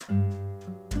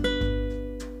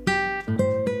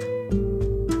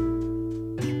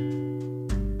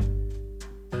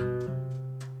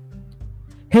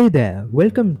Hey there,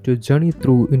 welcome to Journey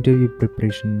Through Interview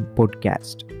Preparation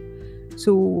podcast.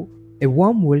 So, a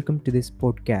warm welcome to this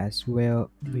podcast where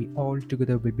we all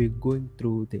together will be going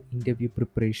through the interview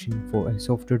preparation for a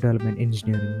software development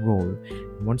engineering role.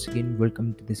 Once again,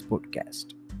 welcome to this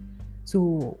podcast.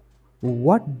 So,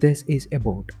 what this is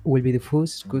about will be the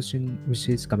first question which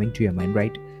is coming to your mind,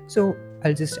 right? So,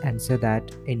 I'll just answer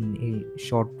that in a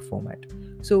short format.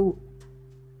 So,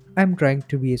 I'm trying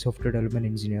to be a software development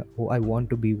engineer, or I want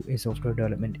to be a software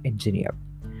development engineer,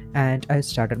 and I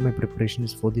started my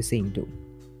preparations for the same too.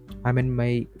 I'm in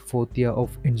my fourth year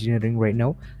of engineering right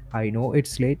now. I know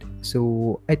it's late,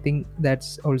 so I think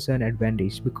that's also an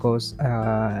advantage because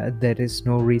there is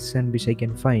no reason which I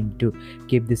can find to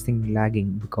keep this thing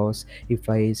lagging. Because if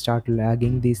I start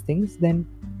lagging these things, then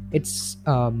it's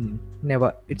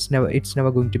never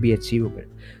going to be achievable.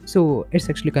 So it's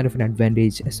actually kind of an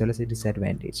advantage as well as a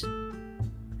disadvantage.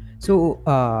 So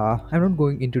I'm not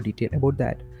going into detail about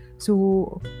that.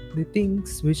 So the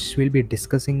things which we'll be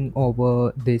discussing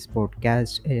over this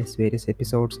podcast as various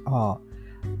episodes are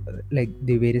like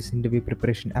the various interview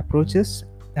preparation approaches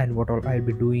and what all I'll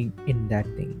be doing in that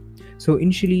thing. So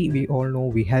initially we all know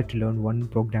we have to learn one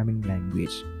programming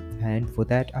language, and for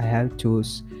that I have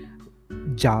chose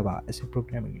Java as a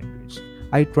programming language.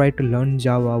 I tried to learn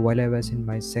Java while I was in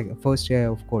my first year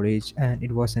of college, and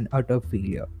it was an utter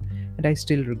failure. And I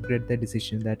still regret the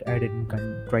decision that I didn't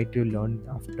try to learn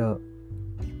after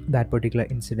that particular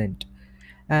incident.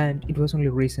 And it was only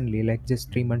recently, like just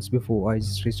 3 months before, I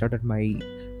just restarted my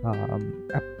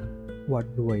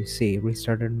what do I say?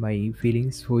 Restarted my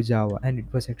feelings for Java, and it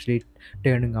was actually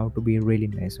turning out to be a really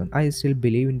nice one. I still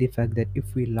believe in the fact that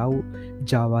if we love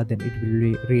Java, then it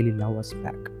will really love us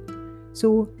back.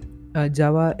 So,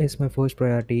 Java is my first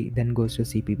priority, then goes to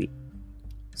CPP.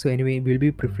 So, anyway, we'll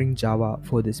be preferring Java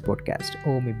for this podcast,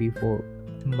 or maybe for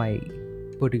my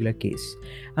particular case.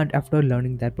 And after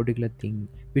learning that particular thing,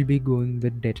 we'll be going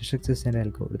with data structures and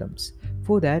algorithms.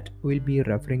 For that, we'll be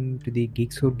referring to the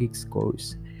Geeks for Geeks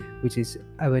course, which is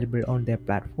available on their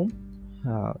platform.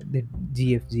 The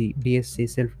GFG DSA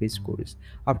self-paced course.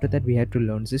 After that, we had to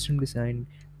learn system design,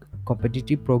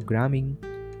 competitive programming.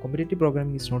 Competitive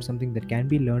programming is not something that can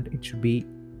be learned; it should be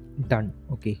done.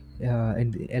 Okay,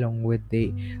 and along with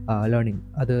the learning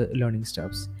other learning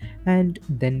stuffs. And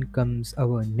then comes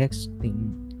our next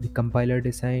thing, the compiler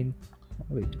design.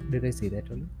 Wait, did I say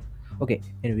that only? Okay,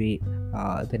 anyway,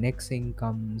 the next thing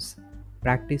comes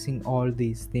practicing all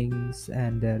these things,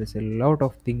 and there is a lot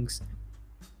of things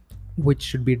which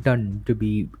should be done to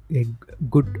be a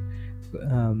good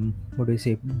what do I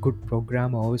say, good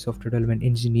programmer or software development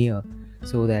engineer,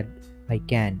 so that I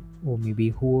can, or maybe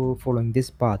who are following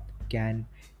this path can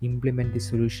implement the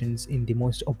solutions in the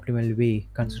most optimal way,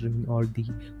 considering all the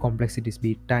complexities,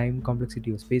 be it time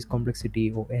complexity or space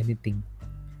complexity or anything,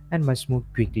 and much more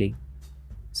quickly.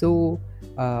 So,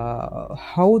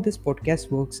 how this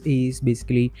podcast works is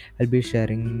basically I'll be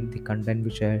sharing the content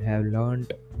which I have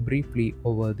learned briefly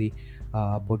over the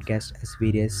podcast as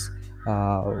various,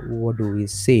 what do we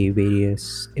say,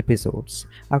 various episodes.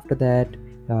 After that,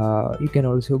 you can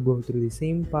also go through the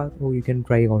same path, or you can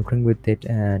try altering with it,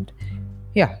 and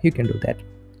yeah, you can do that.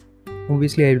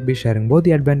 Obviously, I will be sharing both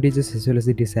the advantages as well as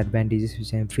the disadvantages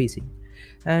which I am facing.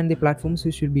 And the platforms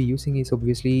we should be using is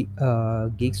obviously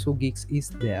Geeks for Geeks is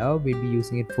there. We'll be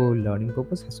using it for learning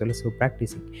purpose as well as for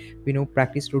practicing. We know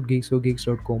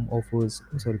practice.geeksforgeeks.com offers,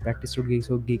 sorry,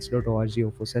 practice.geeksforgeeks.org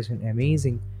offers such an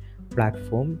amazing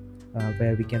platform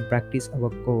where we can practice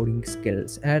our coding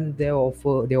skills, and they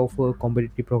offer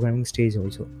competitive programming stage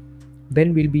also.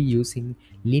 Then we'll be using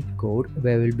lead code,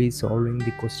 where we'll be solving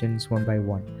the questions one by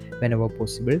one whenever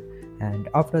possible. And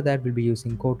after that, we'll be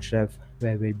using CodeChef,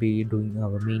 where we'll be doing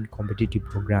our main competitive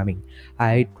programming.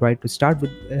 I tried to start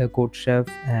with CodeChef,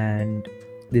 and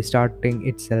the starting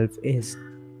itself is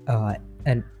a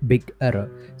big error.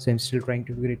 So I'm still trying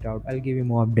to figure it out. I'll give you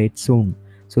more updates soon.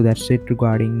 So that's it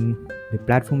regarding the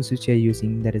platforms which you're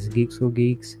using. That is Geeks for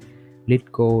Geeks,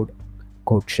 Lit Code,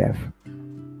 CodeChef.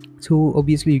 So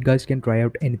obviously you guys can try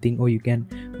out anything, or you can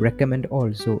recommend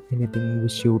also anything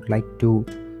which you would like to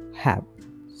have.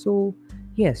 So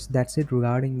yes, that's it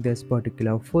regarding this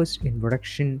particular first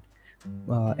introduction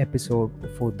episode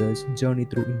for this Journey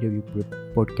Through Interview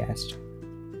podcast.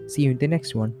 See you in the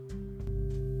next one.